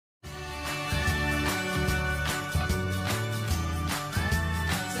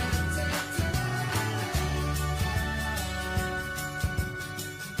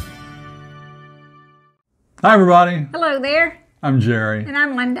Hi, everybody. Hello there. I'm Jerry. And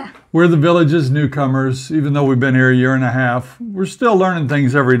I'm Linda. We're the village's newcomers. Even though we've been here a year and a half, we're still learning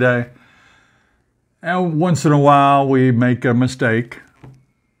things every day. And once in a while, we make a mistake.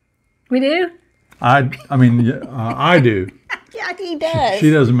 We do? I do. Yeah, he does.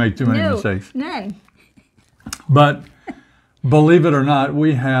 She doesn't make too many mistakes. None. But believe it or not,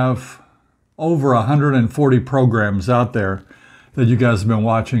 we have over 140 programs out there that you guys have been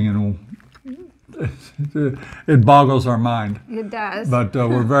watching, and it boggles our mind. It does. But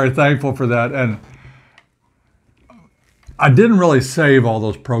we're very thankful for that. And I didn't really save all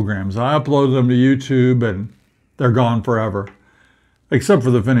those programs. I uploaded them to YouTube and they're gone forever, except for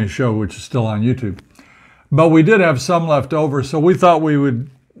the finished show, which is still on YouTube. But we did have some left over, so we thought we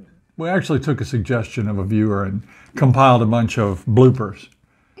actually took a suggestion of a viewer and compiled a bunch of bloopers.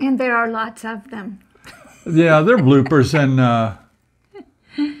 And there are lots of them. Yeah, they're bloopers, and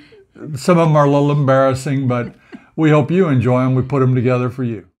some of them are a little embarrassing, but we hope you enjoy them. We put them together for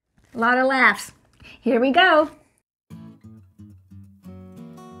you. A lot of laughs. Here we go.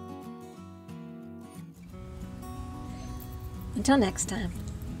 Until next time.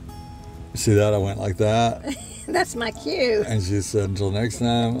 See that? I went like that. That's my cue. And she said, until next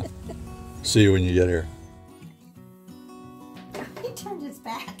time, see you when you get here. He turned his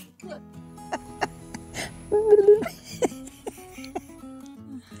back. Look.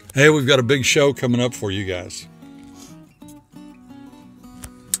 Hey, we've got a big show coming up for you guys. I'm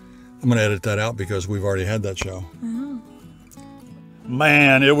going to edit that out because we've already had that show. Oh.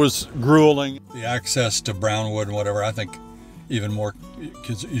 Man, it was grueling. The access to Brownwood and whatever, I think even more,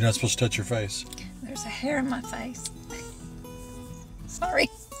 because you're not supposed to touch your face. There's a hair in my face. Sorry.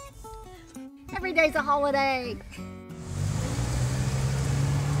 Every day's a holiday.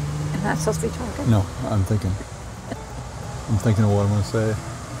 Am I supposed to be talking? No, I'm thinking. I'm thinking of what I'm going to say.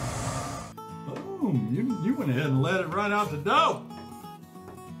 Boom, you went ahead and let it right out the door.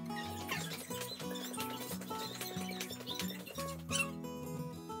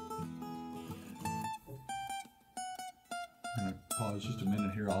 I'm going to pause just a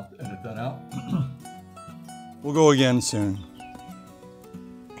minute here. I'll edit that out. We'll go again soon.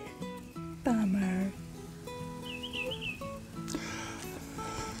 Bummer.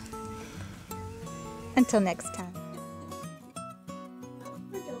 Until next time.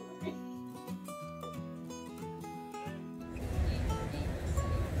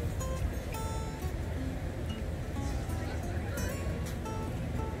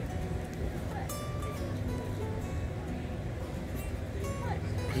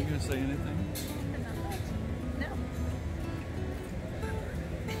 Are you going to say anything? No.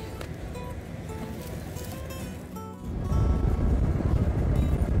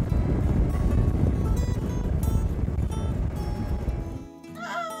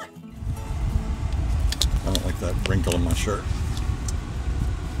 I don't like that wrinkle in my shirt.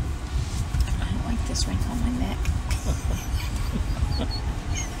 I don't like this wrinkle on my neck.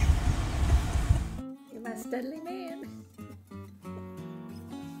 You're my studly man.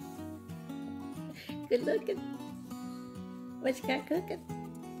 Good looking. What you got cooking?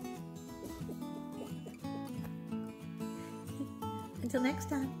 Until next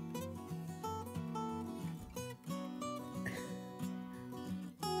time.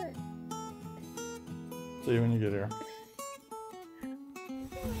 What? See you when you get here.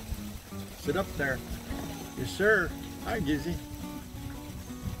 Sit up there. Yes, sir. Hi, Gizzy.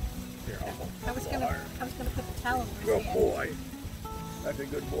 Here, I was gonna put the towel on his Good head. boy. That's a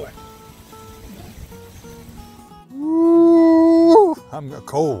good boy. Ooh, I'm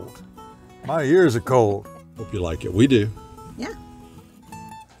cold. My ears are cold. Hope you like it. We do. Yeah.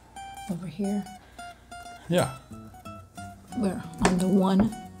 Over here. Yeah. We're on the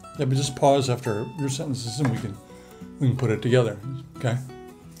one. Yeah, but just pause after your sentences and we can put it together. Okay.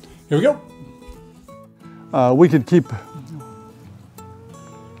 Here we go. We could keep.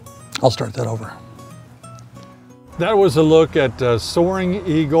 I'll start that over. That was a look at Soaring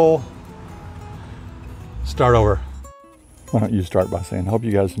Eagle. Start over. Why don't you start by saying, I hope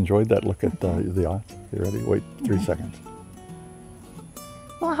you guys enjoyed that look at the odds. You ready? Wait 3 seconds.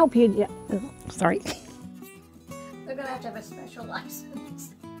 Well, I hope you. Yeah. Oh, sorry. They're gonna have to have a special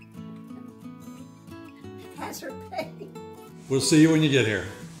license. Hazard pay. We'll see you when you get here.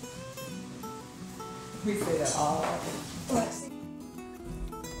 We say that all.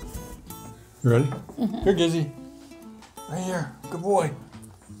 You ready? Mm-hmm. Here, Gizzy. Right here. Good boy.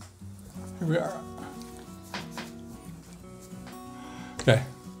 Here we are. Okay.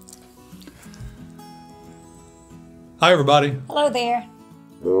 Hi, everybody. Hello there.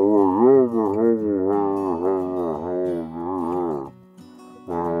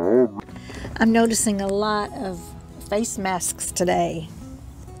 I'm noticing a lot of face masks today.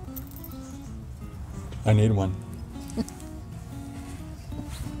 I need one.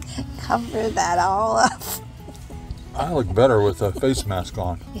 Cover that all up. I look better with a face mask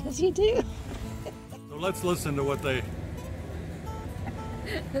on. Yes, you do. So let's listen to what they...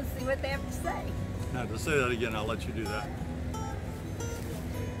 Let's see what they have to say. Now, to say that again, I'll let you do that.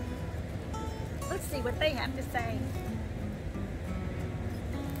 Let's see what they have to say.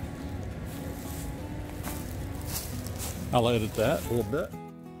 I'll edit that a little bit.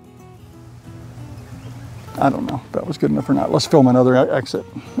 I don't know if that was good enough or not. Let's film another exit.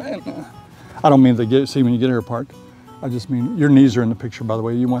 I don't mean to see when you get here parked. I just mean your knees are in the picture, by the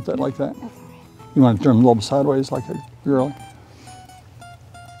way. You want that like that? You want to turn them a little sideways like a girl?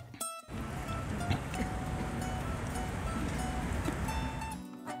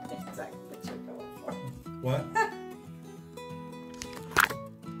 What?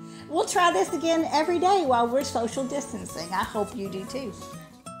 We'll try this again every day while we're social distancing. I hope you do too.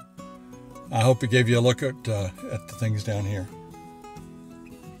 I hope it gave you a look at the things down here.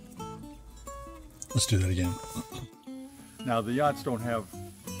 Let's do that again. Now the yachts don't have.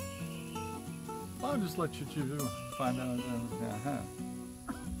 I'll just let you find out.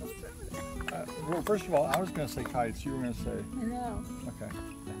 Well, first of all, I was going to say kites. You were going to say. No. Okay.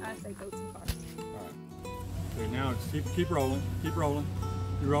 I say goats and cars. All right. Okay, now it's keep rolling. Keep rolling.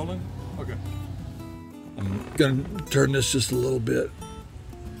 You rolling? Okay. I'm going to turn this just a little bit.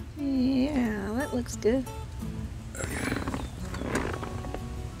 Yeah, that looks good. Okay.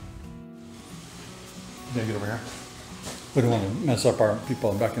 Can I get over here? We don't want to mess up our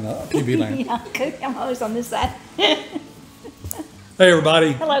people back in the TV land. Yeah, good. I'm always on this side. Hey,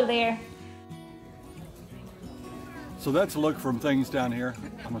 everybody. Hello there. So that's a look from things down here.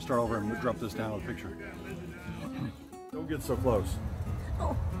 I'm going to start over and drop this down with a picture. Don't get so close.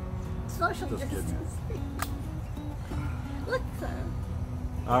 Oh, social Just kidding. distancing. Look, sir.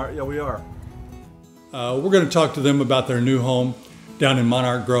 All right, yeah, we are. We're going to talk to them about their new home down in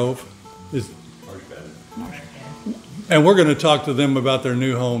Monarch Grove. And we're going to talk to them about their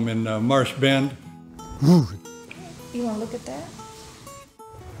new home in Marsh Bend. You want to look at that?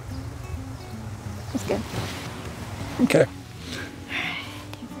 That's good. Okay.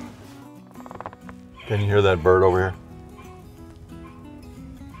 Can you hear that bird over here?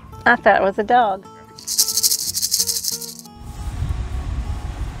 I thought it was a dog.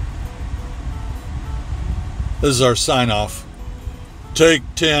 This is our sign off. Take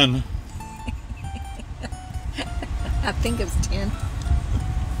 10. I think it's 10.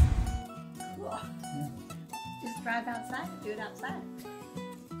 Cool. Just drive outside and do it outside.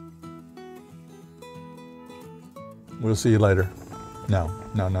 We'll see you later. No.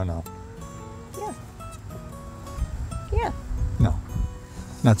 Yeah. Yeah. No.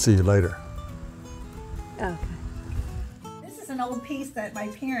 Not see you later. Okay. This is an old piece that my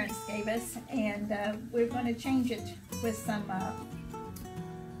parents gave us, and we're going to change it with some, oh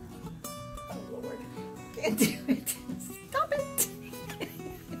Lord, can't do it. Stop it.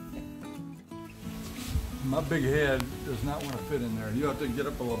 My big head does not want to fit in there. You have to get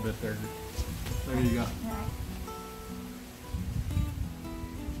up a little bit there. There you go. All right.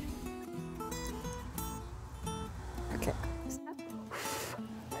 Okay.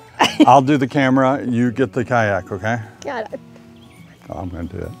 I'll do the camera, you get the kayak, okay? Got it. Oh, I'm going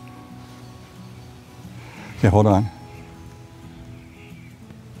to do it. Okay, hold on.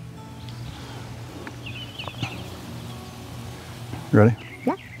 You ready?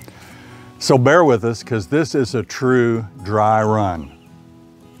 Yeah. So bear with us, because this is a true dry run.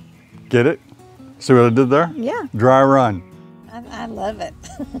 Get it? See what I did there? Yeah. Dry run. I love it.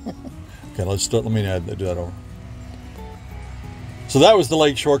 Okay, let me do that over. So that was the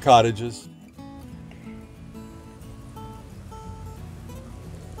Lakeshore Cottages.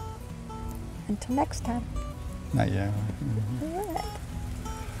 Until next time. Not yet. All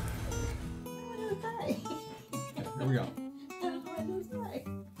right. Here we go.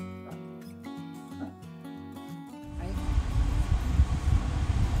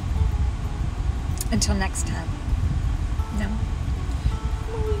 Until next time. No.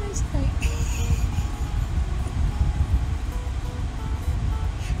 What were you going to say?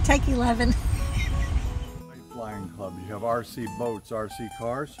 Take 11. Flying Club. You have RC boats, RC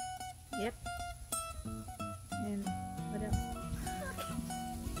cars. Yep. And what else?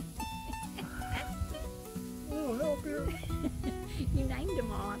 Oh, help you. You named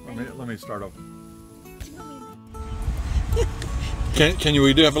them all, I think. Let me start over.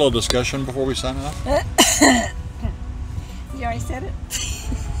 We do have a little discussion before we sign off? You already said it?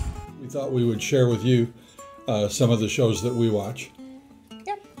 We thought we would share with you some of the shows that we watch.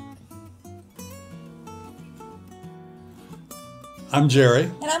 Yep. I'm Jerry.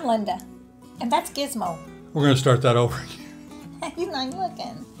 And I'm Linda. And that's Gizmo. We're going to start that over again. He's not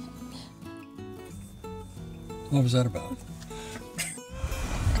looking. What was that about?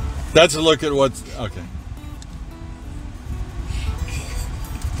 That's a look at what's... Okay.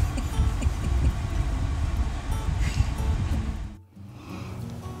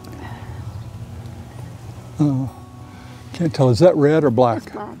 Oh, can't tell. Is that red or black?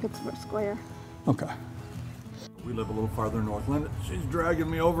 It's black. It's square. Okay. We live a little farther north. Linda, she's dragging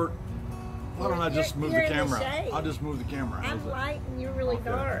me over. Why don't I just move the camera? I'll just move the camera. I'm light and you're really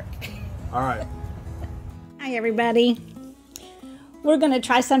dark. All right. Hi, everybody. We're going to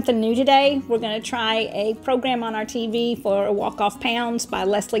try something new today. We're going to try a program on our TV for Walk Off Pounds by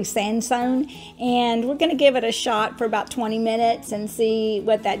Leslie Sansone. And we're going to give it a shot for about 20 minutes and see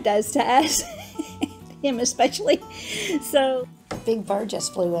what that does to us. Him especially. So, big bird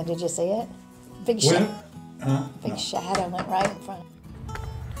just flew in. Did you see it? Big shadow. Big shadow went right in front.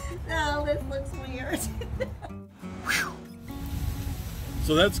 No, this looks weird.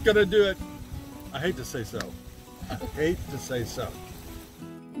 So that's gonna do it. I hate to say so. I hate to say so.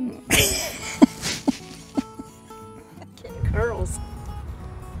 Getting curls.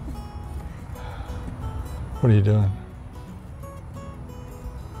 What are you doing?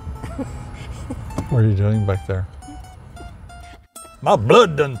 What are you doing back there? My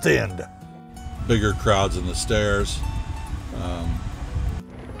blood done thinned. Bigger crowds in the stairs.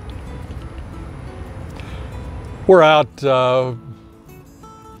 We're out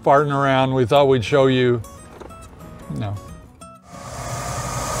farting around. We thought we'd show you. No.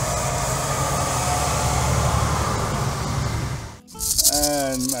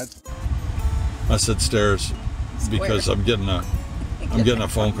 And I said stairs because I'm getting a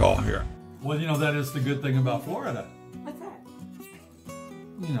phone call here. Well, you know, that is the good thing about Florida. What's that?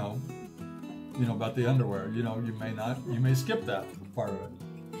 You know about the underwear. You know, you may skip that part of it.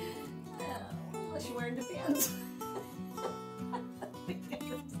 Unless you're wearing Depends.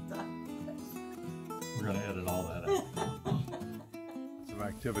 We're gonna edit all that out. Some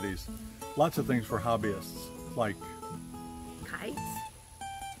activities, lots of things for hobbyists, like Kites,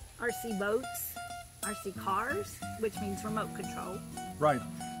 RC boats, RC cars, which means remote control. right,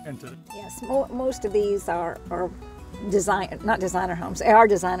 and to Yes, most of these are not designer homes. They are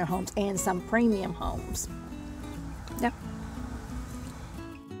designer homes and some premium homes.